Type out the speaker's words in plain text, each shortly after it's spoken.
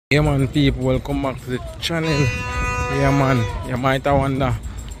Yeah man, people, welcome back to the channel. Yeah man, you might have wonder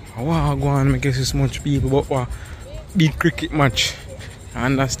wow, go on make this much people but what big cricket match. You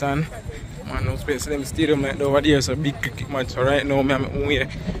understand? Man, no space in them stadium like over there, so big cricket match. So right now I'm on my way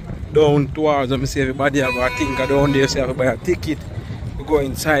down towards them, see everybody have a think down there, so everybody buy a ticket. We go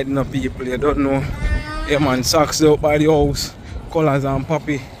inside, no people, you don't know. Yeah man, socks out by the house, colours and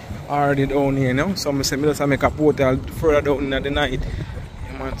poppy already down here now. So I say me just make a portal further down in the night.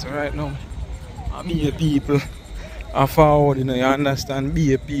 So right now, I be a people are forward, you know, you understand,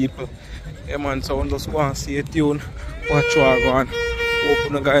 be a people. Yeah man, so just go and stay tuned, watch what I go on.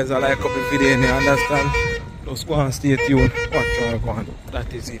 Hope you guys are like up the video, you understand? Just go and stay tuned, watch what I go on.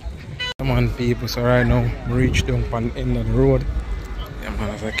 That is it. Yeah man, people, so right now, we reached down on the end of the road. Yeah man,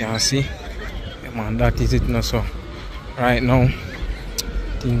 as I can see. Yeah man, that is it now, so right now, I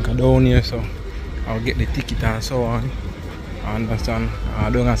think I'm down here, so I'll get the ticket and so on. I understand.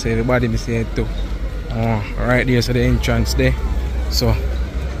 I don't say everybody me say it too. Right there's the entrance there. So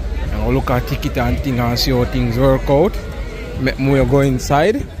I'll look at ticket and thing and see how things work out. Make me go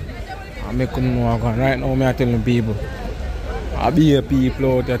inside and make them know I'm going. Right now I'm telling people I'll be a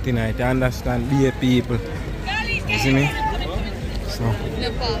people out there tonight. You understand? Be a people. You see me? So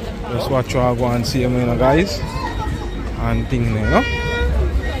just watch how I go and see me, you know, guys. And things, you know.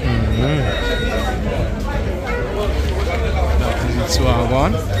 So I go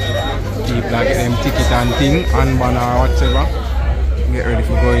on, people like them ticket and thing, and banner or whatever. Get ready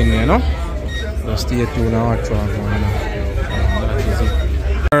for going there, no? Just stay tuned and watch what I go on. That is it.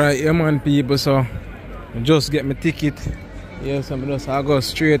 Alright, yeah man, people, so I just get my ticket. Yeah, so I go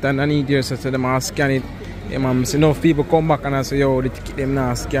straight underneath here, so them I scan it. Yeah man, see enough people come back and I say, yo, the ticket them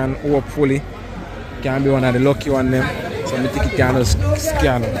now scan, hopefully. Can be one of the lucky one them. So my ticket can just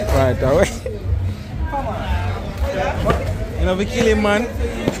scan right away. You know, we kill him, man.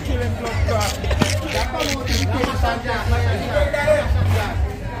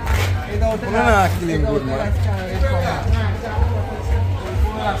 We're not kill him good, man.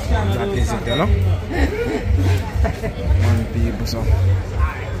 That is it, you know? Man, people, so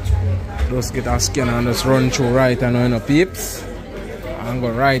just get a scan and just run through right and you know, peeps. And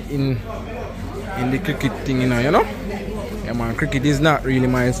go right in the cricket thing, you know? Yeah, man, cricket is not really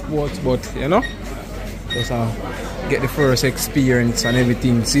my sport, but, you know, just get the first experience and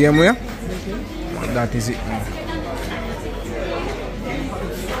everything same way. That is it now.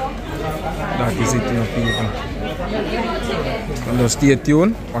 That is it, you know, people. And just stay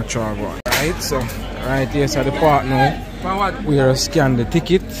tuned, watch how I go. Right, so right here is the part now. We are scan the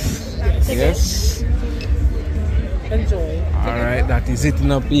ticket. Yes. Enjoy. Alright, that is it, you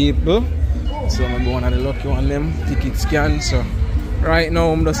know, people. So I'm one of the lucky one them ticket scan. So right now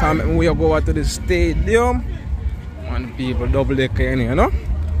I'm just having we go out to the stadium. And people double decker, you know.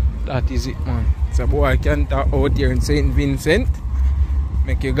 That is it, man. So boy, I can talk out here in Saint Vincent.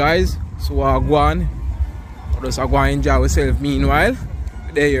 Make you guys so I go on. Or just I go and enjoy myself meanwhile.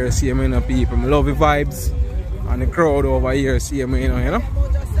 There you see me, you know, people. I love the vibes. And the crowd over here see me, you know.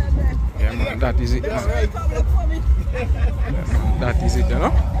 Yeah man, that is it, man. That is it, you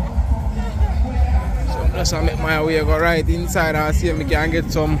know. So just I make my way go right inside and see if I can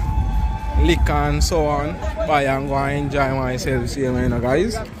get some liquor and so on, buy and go and enjoy myself, see you know,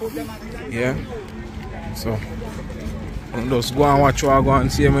 guys. Yeah, so I'll just go and watch what I go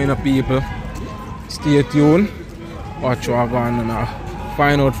and see you know, people. Stay tuned, watch what I go and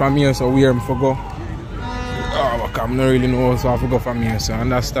find out from here, so where I'm for go. Oh, but I don't really know so I have to go from here, so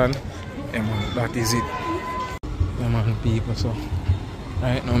understand? Yeah man, that is it. Yeah man, people, so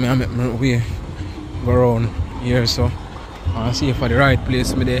right now I make my way go around here, so I'll see if I'm the right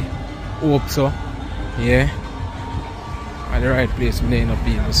place me there. Hope so, yeah. At the right place, me there,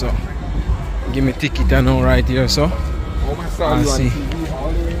 people. So, give me a ticket now right here, so. And see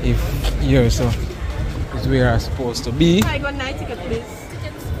if here, so, is where I'm supposed to be. I got night ticket, please.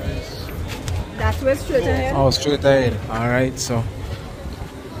 That's where straight ahead. Oh, straight ahead. Alright, so.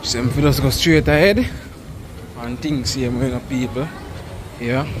 So, if we just go straight ahead and things here, you know, people.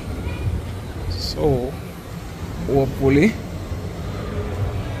 Yeah. So, hopefully.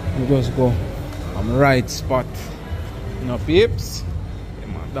 We just go on the right spot, you know, peeps. Yeah,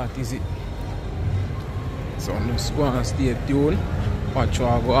 man, that is it. So I'm just going to stay tuned, watch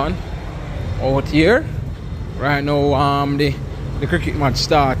what I go on out here. Right now, the cricket match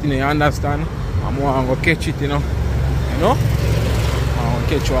start, you know, you understand? I'm going to go catch it, you know. I'm going to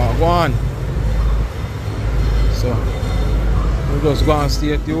catch what I go on. So we just go and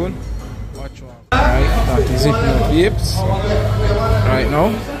stay tuned, watch what I go on. Right, that is it, you know, peeps. Right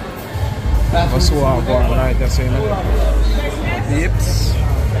now. That's what I'm going right there, you know. Peeps.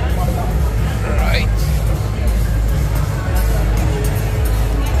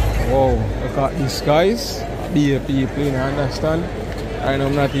 These guys, be a people, you understand? I know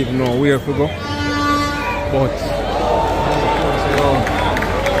I'm not even know where to go. But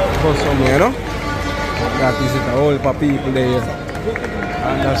go somewhere, you know? That is it, a whole heap of people there.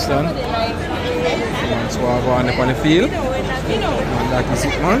 Understand? So I go on up on the field. And that is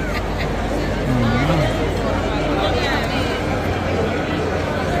it, man.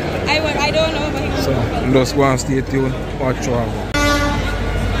 I don't know, but So just go and stay tuned, watch how I go.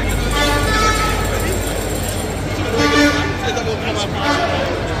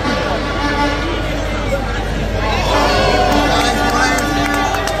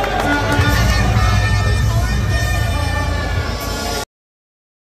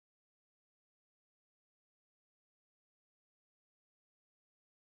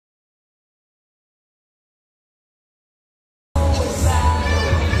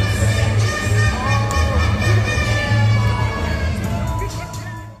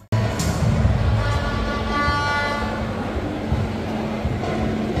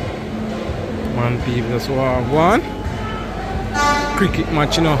 Man, people, so I won. Cricket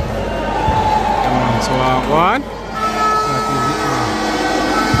match, you know. Man, so I won. That is it, man.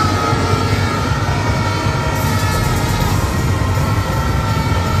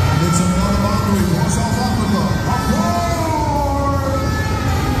 It's another boundary for South Africa.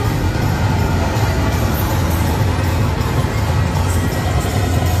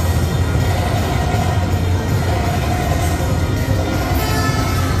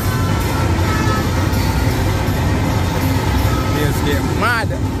 Let's get mad.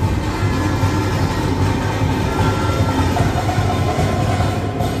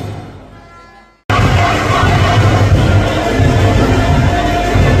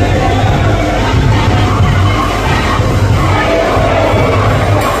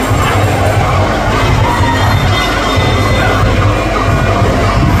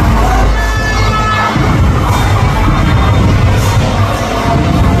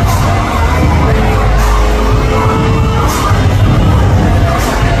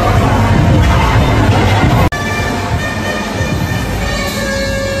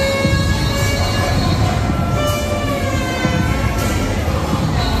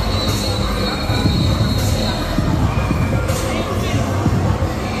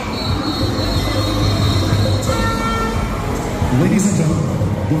 Ladies and gentlemen,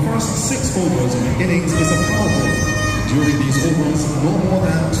 the first 6 overs in the innings is a power play. During these overs, no more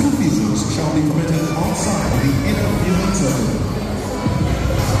than 2 fielders shall be permitted outside the inner fielding circle.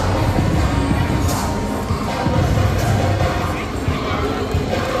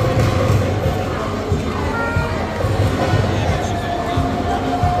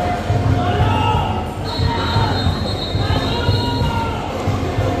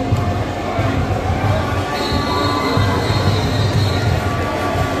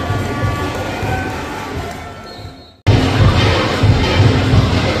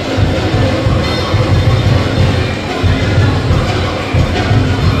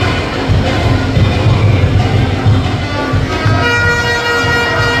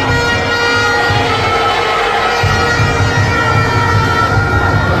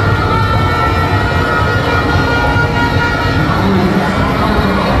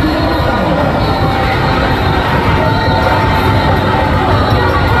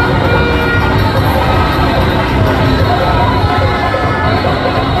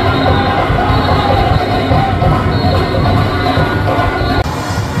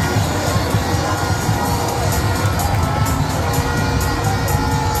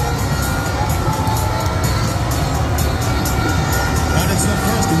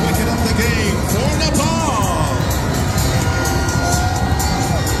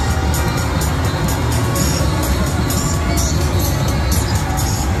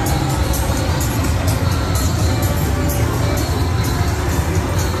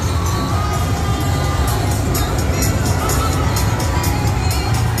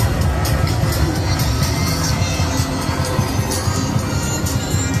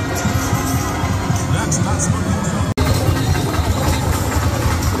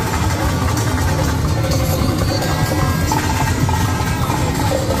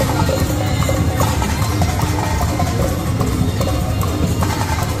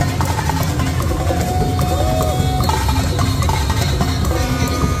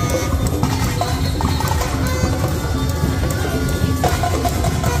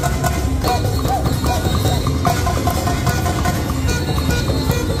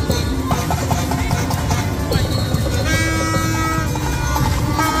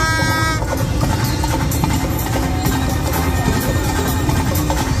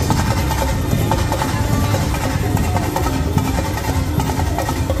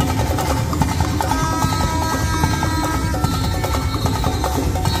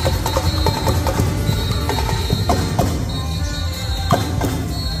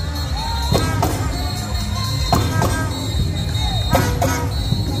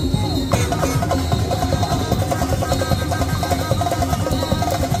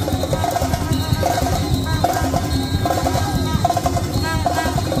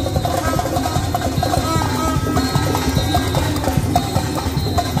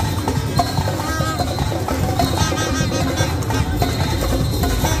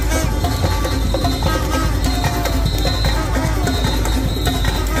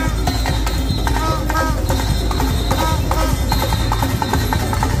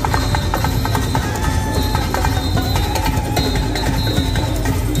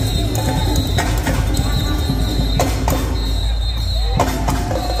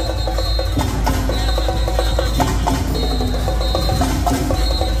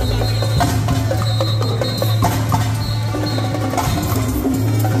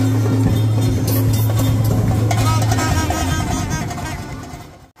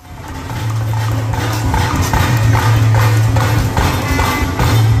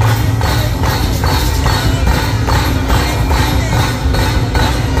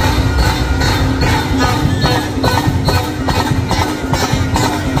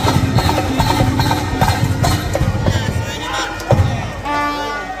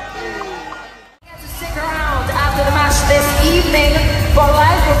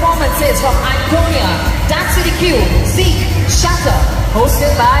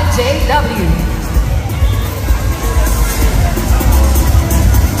 by JW.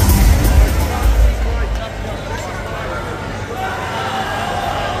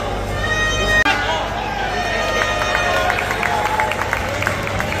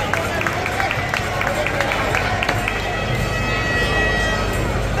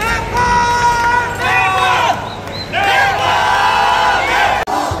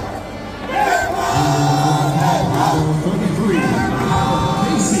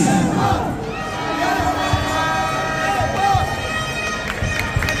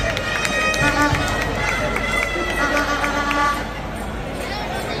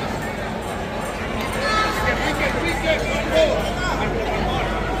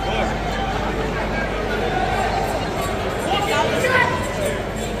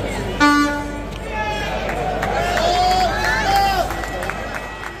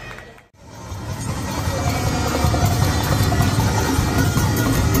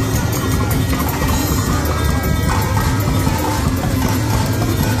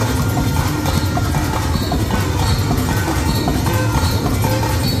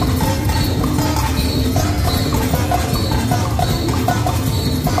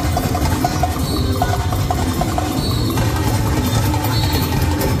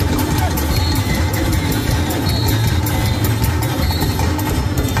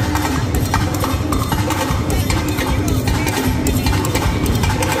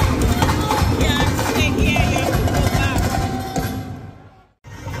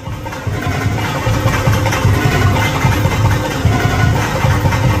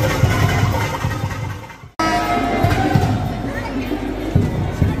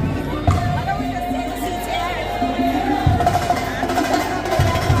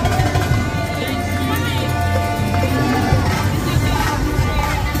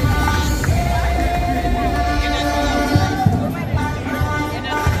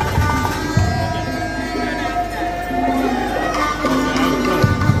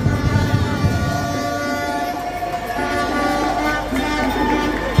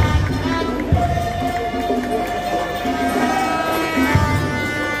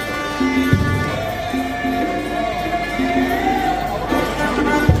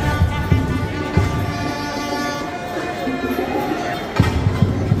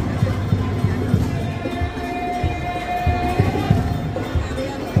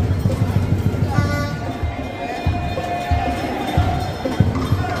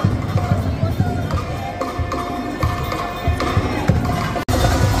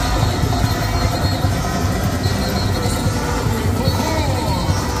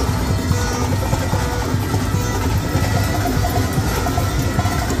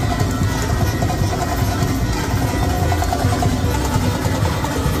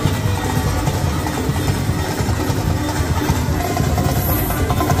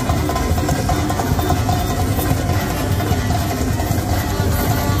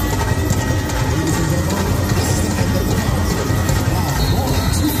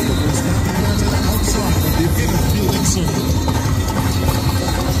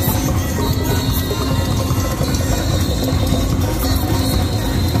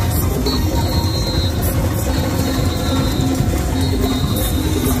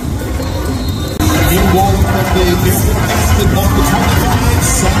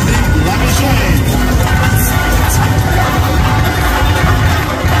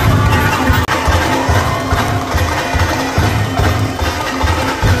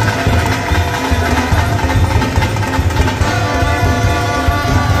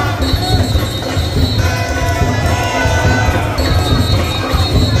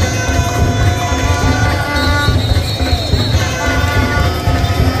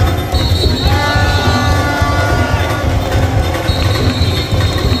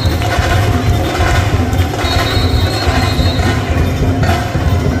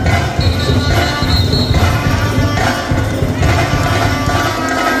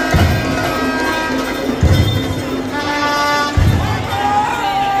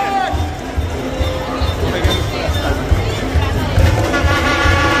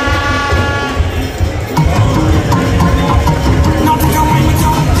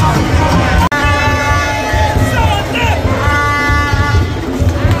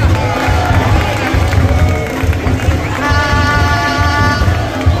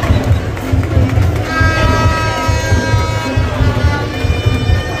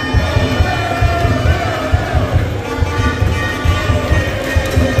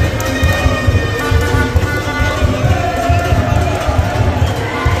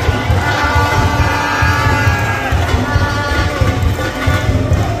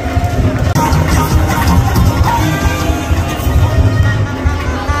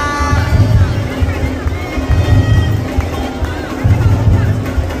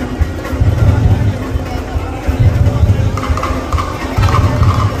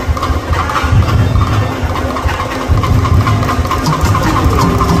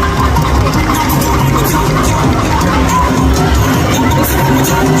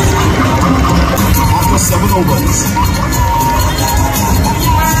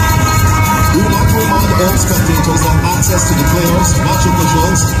 match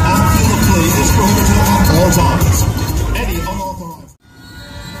officials, and field play is prohibited at all times. Any unauthorized...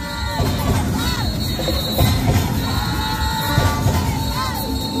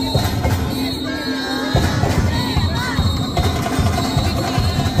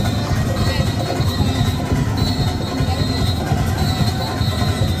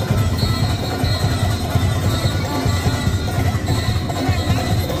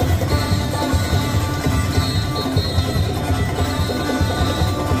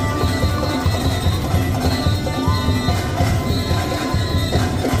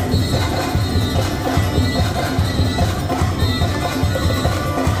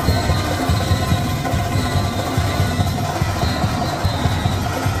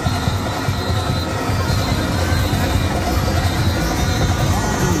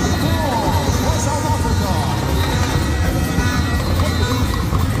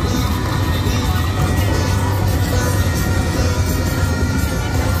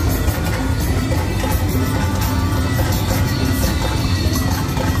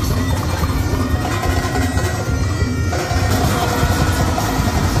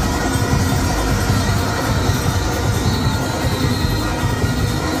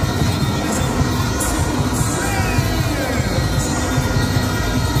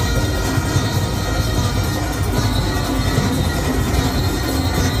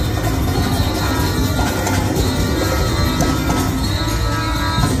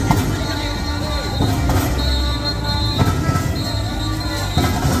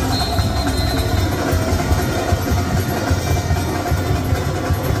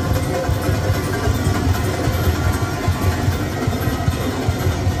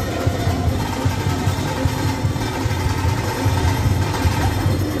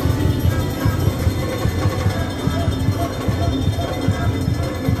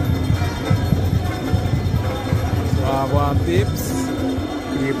 Tips,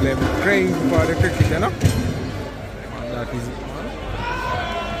 people them crazy for the cricket, you know. And that is it, man.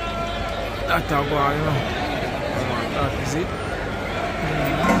 That's how go, you know. And that is it.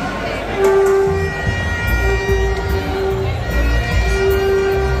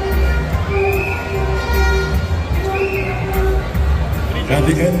 At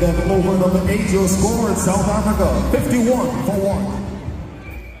the end of over number 8, your score in South Africa, 51-1.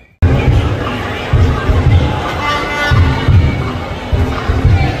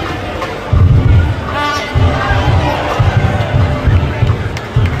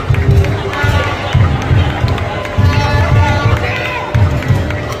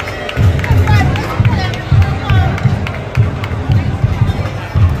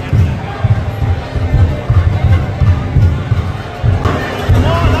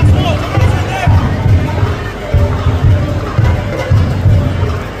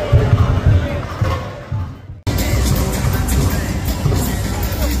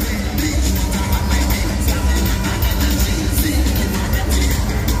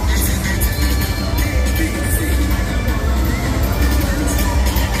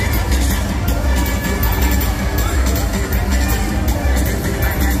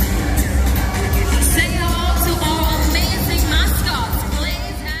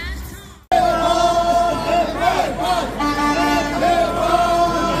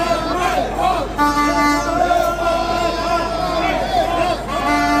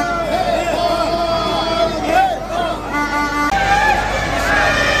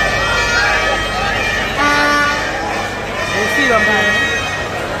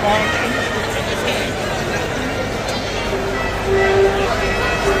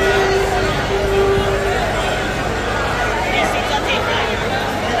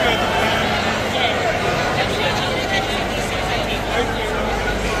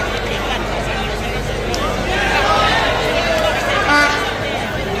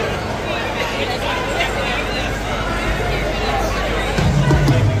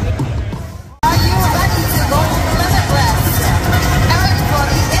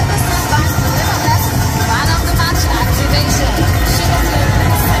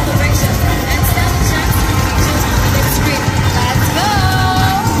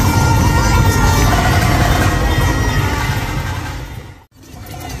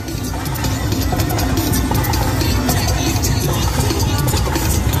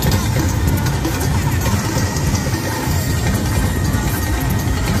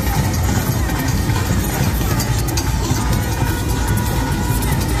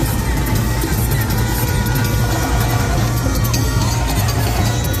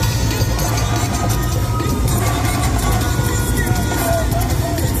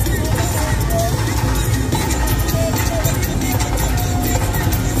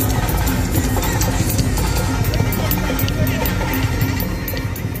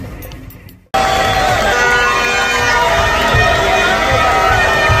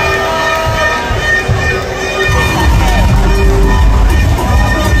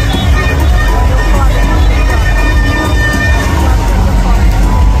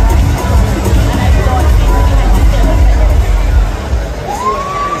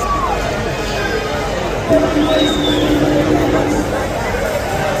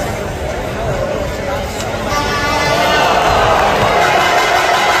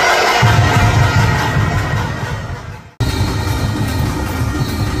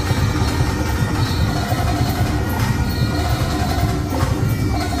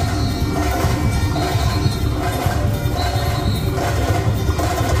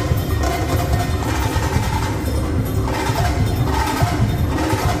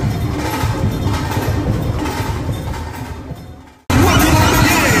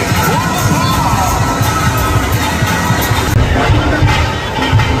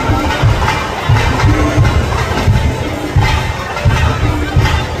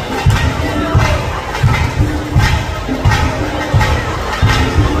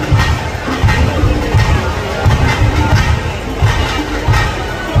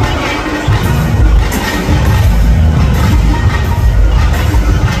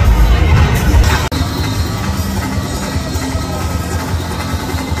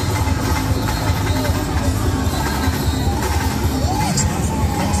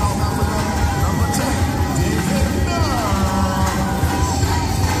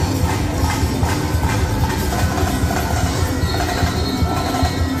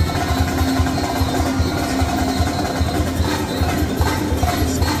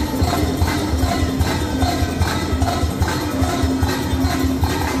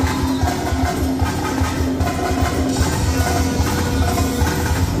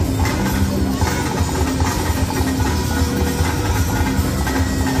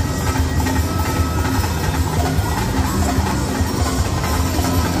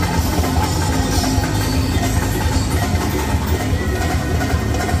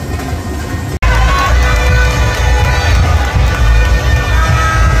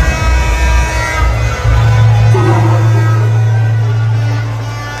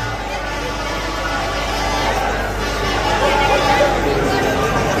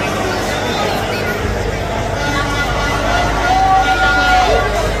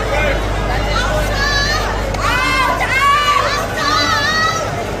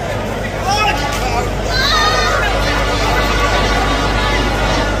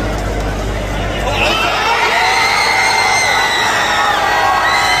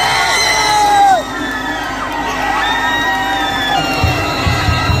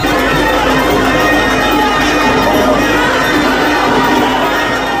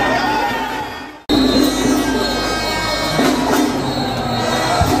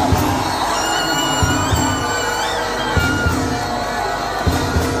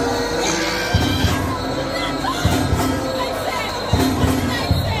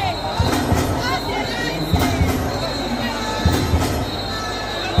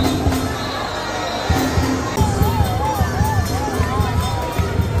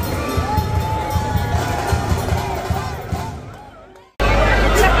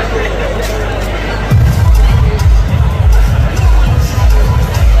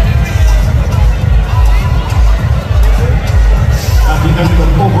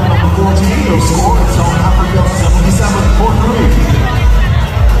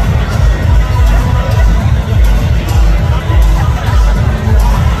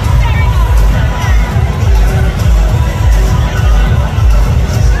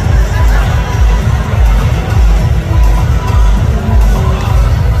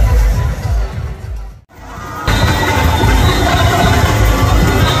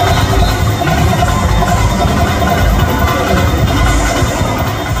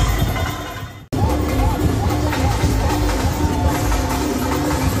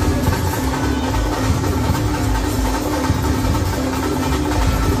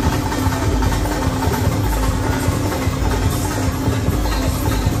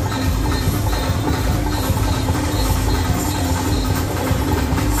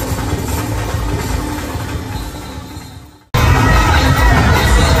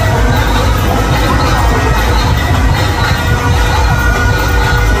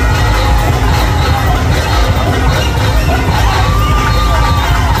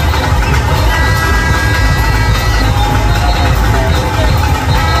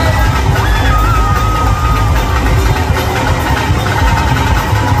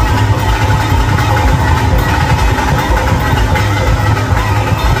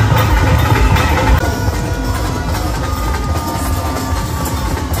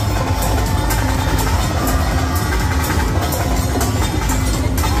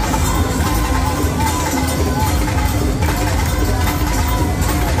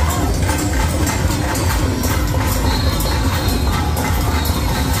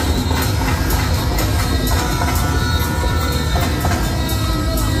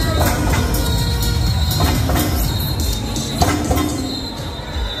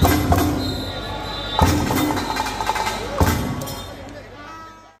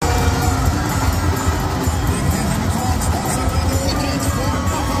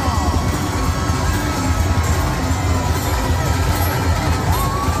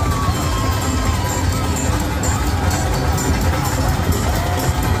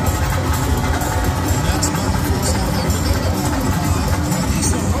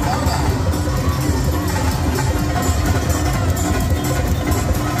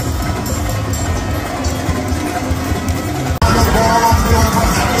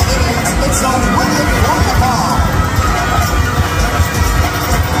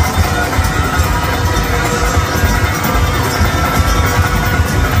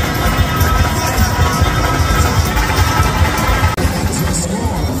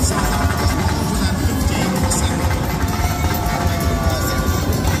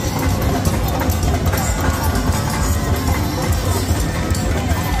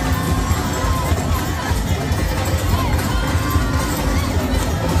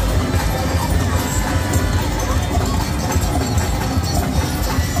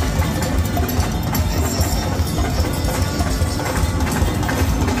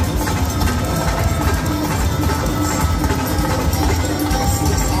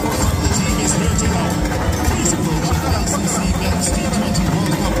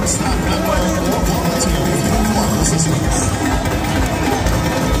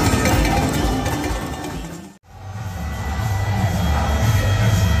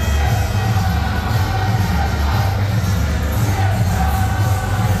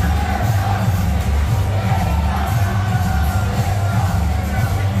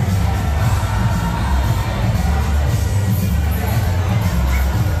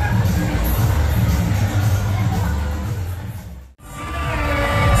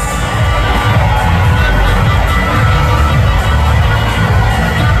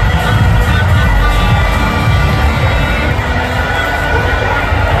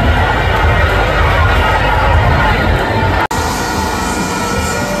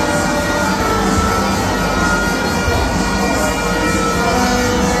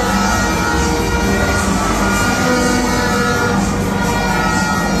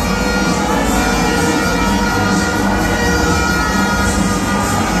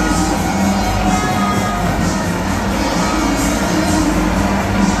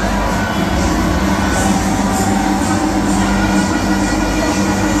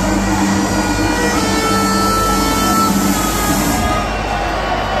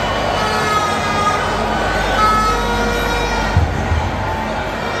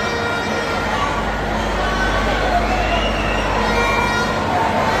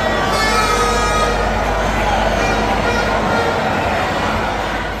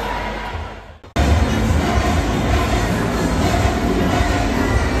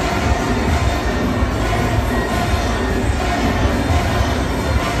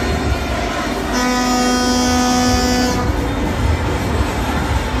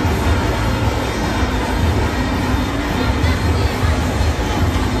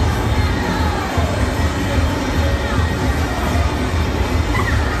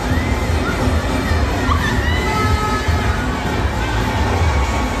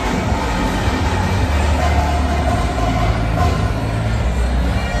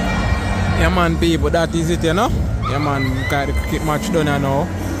 man, people, that is it, you know. Yeah, man, got the cricket match done now.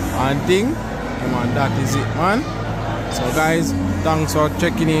 And thing, yeah, man, that is it, man. So, guys, thanks for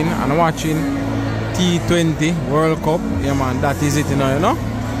checking in and watching T20 World Cup. Yeah, man, that is it, you know.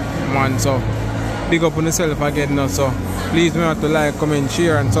 Yeah, man, so big up on yourself again, you know. So, please remember to like, comment,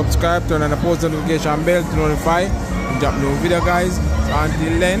 share, and subscribe. Turn on the post notification bell to notify and drop new video, guys. So,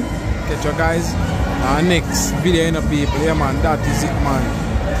 until then, catch you guys next video, you know, people. Yeah, man, that is it, man.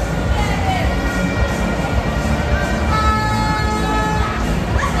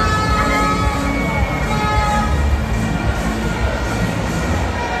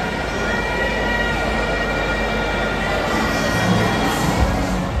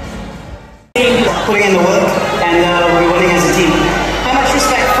 Putting in the work and we're winning as a team. How much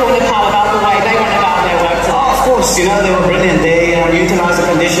respect for Nepal about the way they went about their work today? Of course, you know, they were brilliant. They utilised the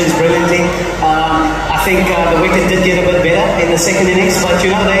conditions brilliantly. I think the wicket did get a bit better in the second innings, but you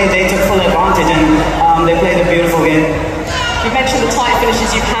know, they took full advantage and they played a beautiful game. You mentioned the tight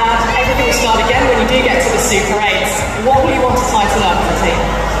finishes you've had. Everything will start again when you do get to the Super 8s. What will you want to tighten up for the team?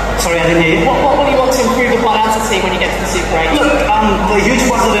 Sorry, I didn't hear you. What will you want to improve upon as a team when you get to the Super 8s? Look, the huge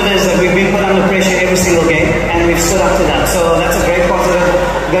positive is that we've been put under pressure every single game and we've stood up to that. So that's a great positive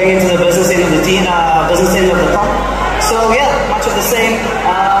going into the business end of the team, business end of the top. So yeah, much of the same.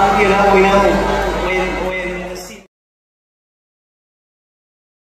 You know, we know